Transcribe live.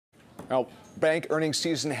Well, bank earnings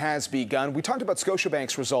season has begun. We talked about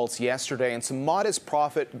Scotiabank's results yesterday and some modest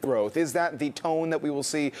profit growth. Is that the tone that we will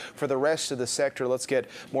see for the rest of the sector? Let's get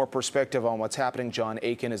more perspective on what's happening. John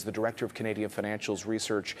Aiken is the Director of Canadian Financials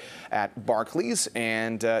Research at Barclays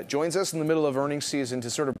and joins us in the middle of earnings season to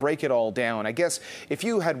sort of break it all down. I guess if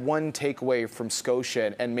you had one takeaway from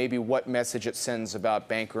Scotia and maybe what message it sends about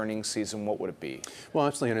bank earnings season, what would it be? Well,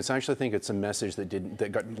 absolutely, and I actually think it's a message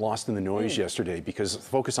that got lost in the noise yesterday, because the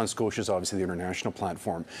focus on Scotia is obviously the international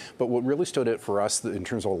platform. But what really stood out for us in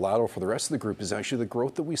terms of a lateral for the rest of the group is actually the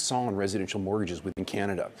growth that we saw in residential mortgages within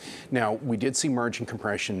Canada. Now, we did see margin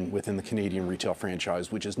compression within the Canadian retail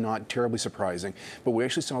franchise, which is not terribly surprising, but we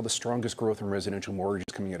actually saw the strongest growth in residential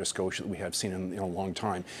mortgages coming out of Scotia that we have seen in a long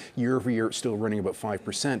time. Year over year, it's still running about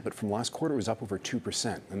 5%, but from last quarter, it was up over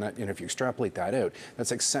 2%. And if you extrapolate that out,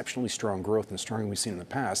 that's exceptionally strong growth and stronger than we've seen in the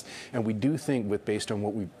past. And we do think, based on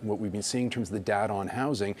what we've been seeing in terms of the data on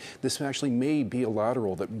housing, this actually may be a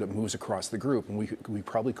lateral that moves across the group, and we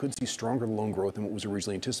probably could see stronger loan growth than what was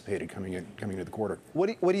originally anticipated coming into the quarter. What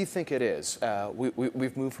do you think it is?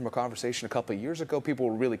 We've moved from a conversation a couple of years ago. People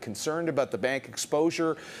were really concerned about the bank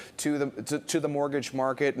exposure to the mortgage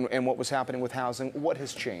market and what was happening with housing. What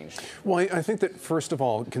has changed? Well, I think that first of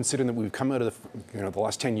all, considering that we've come out of the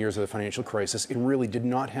last 10 years of the financial crisis, it really did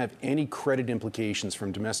not have any credit implications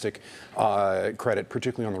from domestic credit,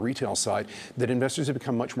 particularly on the retail side, that investors have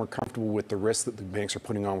become much more comfortable with the risks that the banks are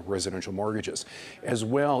putting on with residential mortgages. As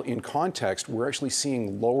well, in context, we're actually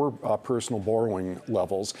seeing lower personal borrowing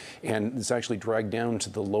levels, and it's actually dragged down to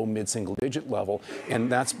the low mid-single digit level,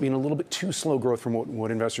 and that's been a little bit too slow growth from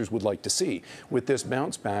what investors would like to see. With this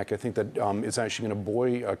bounce back, I think that it's actually going to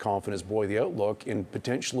buoy confidence, buoy the outlook, and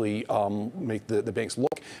potentially make the banks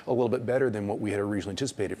look a little bit better than what we had originally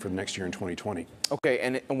anticipated for the next year in 2020. Okay,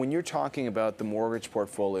 and when you're talking about the mortgage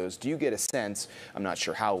portfolios, do you get a sense, I'm not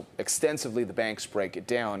sure how extensively the banks break it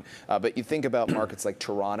down, but you think about markets like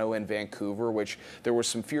Toronto and Vancouver, which there were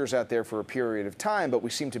some fears out there for a period of time, but we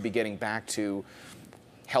seem to be getting back to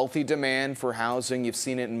healthy demand for housing. You've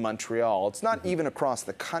seen it in Montreal. It's not even across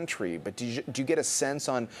the country, but do you get a sense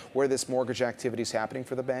on where this mortgage activity is happening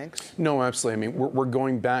for the banks? No, absolutely. I mean, we're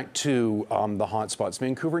going back to the hot spots.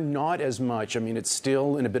 Vancouver, not as much. I mean, it's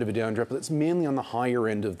still in a bit of a downdraft, but it's mainly on the higher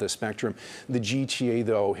end of the spectrum. The GTA,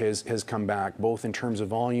 though, has come back, both in terms of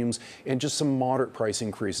volumes and just some moderate price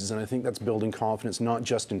increases. And I think that's building confidence, not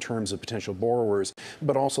just in terms of potential borrowers,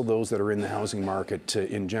 but also those that are in the housing market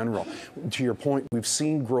in general. To your point, we've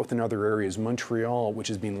seen growth in other areas. Montreal, which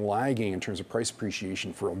has been lagging in terms of price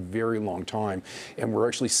appreciation for a very long time, and we're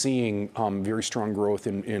actually seeing very strong growth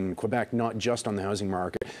in Quebec, not just on the housing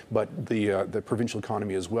market, but the provincial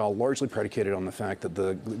economy as well, largely predicated on the fact that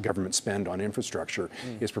the government spend on infrastructure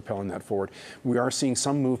is propelling that forward. We are seeing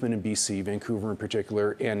some movement in BC, Vancouver in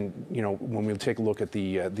particular, and when we take a look at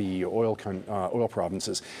the oil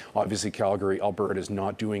provinces, obviously Calgary, Alberta is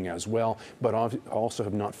not doing as well, but also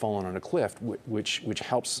have not fallen on a cliff, which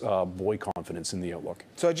helps buoy confidence in the outlook.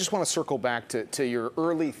 So I just want to circle back to your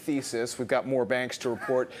early thesis. We've got more banks to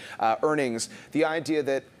report earnings. The idea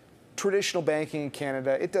that traditional banking in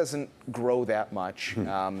Canada, it doesn't grow that much.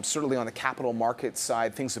 Certainly on the capital market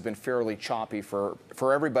side, things have been fairly choppy for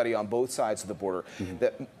everybody on both sides of the border.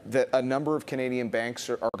 That a number of Canadian banks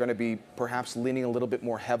are going to be perhaps leaning a little bit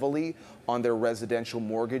more heavily on their residential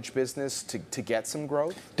mortgage business to get some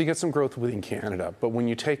growth? To get some growth within Canada. But when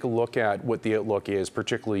you take a look at what the outlook is,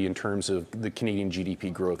 particularly in terms of the Canadian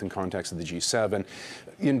GDP growth in context of the G7,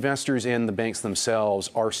 investors and the banks themselves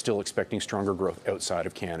are still expecting stronger growth outside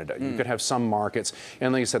of Canada. You could have some markets,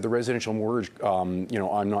 and like I said, the residential mortgage,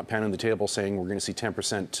 I'm not pounding the table saying we're going to see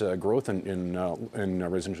 10% growth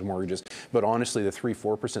in residential mortgages, but honestly, the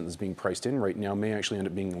 3-4% that's being priced in right now may actually end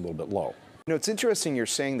up being a little bit low. It's interesting you're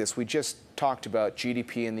saying this. We just talked about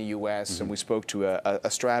GDP in the U.S., and we spoke to a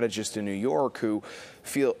strategist in New York who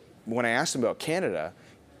when I asked him about Canada,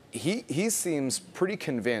 he seems pretty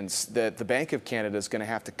convinced that the Bank of Canada is going to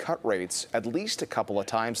have to cut rates at least a couple of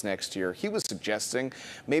times next year. He was suggesting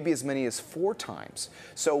maybe as many as 4 times.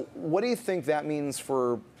 So what do you think that means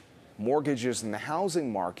for mortgages in the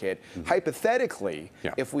housing market, hypothetically,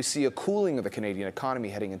 if we see a cooling of the Canadian economy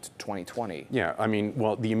heading into 2020? Yeah, I mean,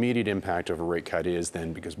 well, the immediate impact of a rate cut is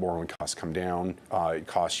then, because borrowing costs come down, it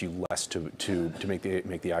costs you less to make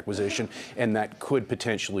the acquisition, and that could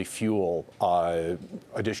potentially fuel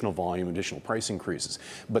additional volume, additional price increases.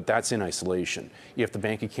 But that's in isolation. If the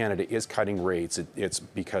Bank of Canada is cutting rates, it's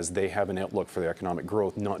because they have an outlook for the economic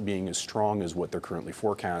growth not being as strong as what they're currently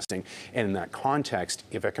forecasting. And in that context,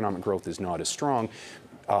 if economic growth is not as strong,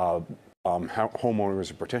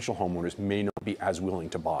 homeowners or potential homeowners may not be as willing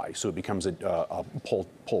to buy. So it becomes a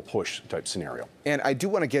pull-push type scenario. And I do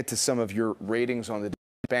want to get to some of your ratings on the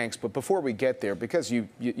banks, but before we get there, because you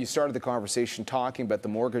started the conversation talking about the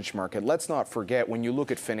mortgage market, let's not forget when you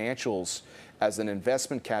look at financials as an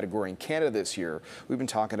investment category in Canada this year, we've been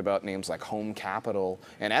talking about names like Home Capital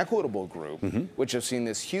and Equitable Group, which have seen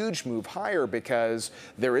this huge move higher because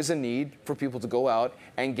there is a need for people to go out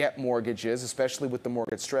and get mortgages, especially with the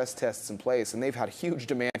mortgage stress tests in place. And they've had huge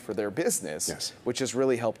demand for their business, which has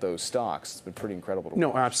really helped those stocks. It's been pretty incredible to watch.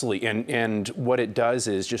 No, absolutely. And what it does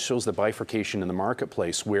is just shows the bifurcation in the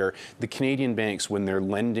marketplace where the Canadian banks, when they're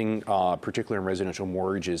lending, particularly in residential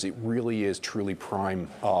mortgages, it really is truly prime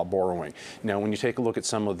borrowing. Now, when you take a look at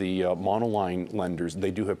some of the monoline lenders,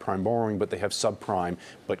 they do have prime borrowing, but they have subprime,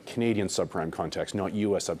 but Canadian subprime context, not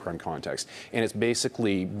U.S. subprime context. And it's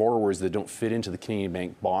basically borrowers that don't fit into the Canadian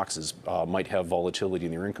bank boxes, might have volatility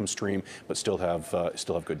in their income stream, but still have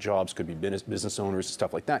good jobs, could be business owners,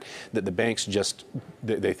 stuff like that. That the banks just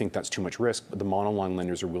they think that's too much risk, but the monoline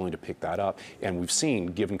lenders are willing to pick that up. And we've seen,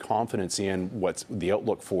 given confidence in what's the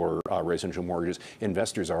outlook for residential mortgages,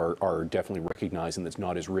 investors are definitely recognizing that's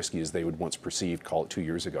not as risky as they would once perceived, call it 2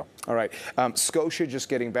 years ago. All right. Scotia, just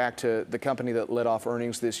getting back to the company that led off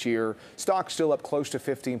earnings this year, stock still up close to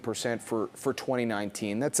 15% for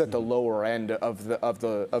 2019. That's at the lower end of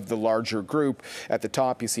the larger group. At the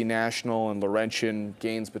top, you see National and Laurentian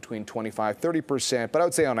gains between 25-30%. But I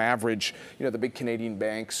would say on average, the big Canadian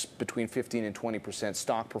banks between 15 and 20%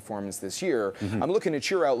 stock performance this year. I'm looking at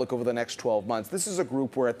your outlook over the next 12 months. This is a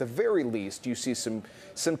group where at the very least you see some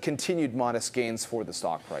continued modest gains for the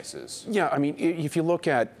stock prices. Yeah, I mean, if you look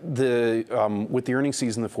at with the earnings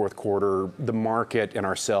season in the fourth quarter, the market and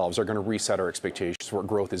ourselves are going to reset our expectations for what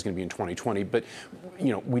growth is going to be in 2020. But,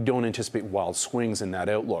 we don't anticipate wild swings in that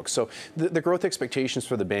outlook. So the growth expectations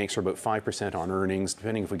for the banks are about 5% on earnings.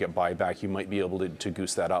 Depending if we get buyback, you might be able to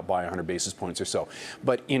goose that up by 100 basis points or so.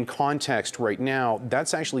 But in context right now,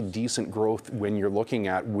 that's actually decent growth when you're looking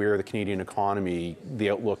at where the Canadian economy, the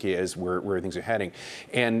outlook is, where things are heading.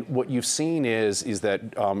 And what you've seen is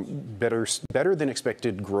that better than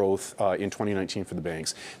expected growth in 2019 for the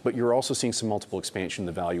banks, but you're also seeing some multiple expansion in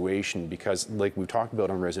the valuation because, like we've talked about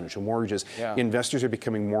on residential mortgages, investors are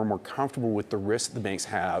becoming more and more comfortable with the risk the banks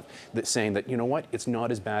have, that saying that, it's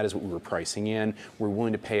not as bad as what we were pricing in. We're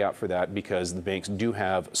willing to pay out for that because the banks do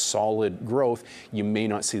have solid growth. You may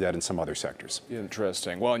not see that in some other sectors.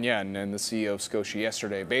 Interesting. Well, and the CEO of Scotia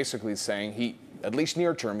yesterday basically saying at least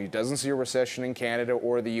near term, he doesn't see a recession in Canada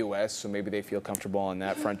or the U.S., so maybe they feel comfortable on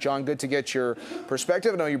that front. John, good to get your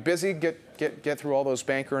perspective. I know you're busy. Get through all those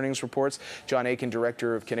bank earnings reports. John Aiken,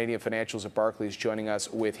 Director of Canadian Financials at Barclays, joining us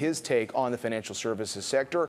with his take on the financial services sector.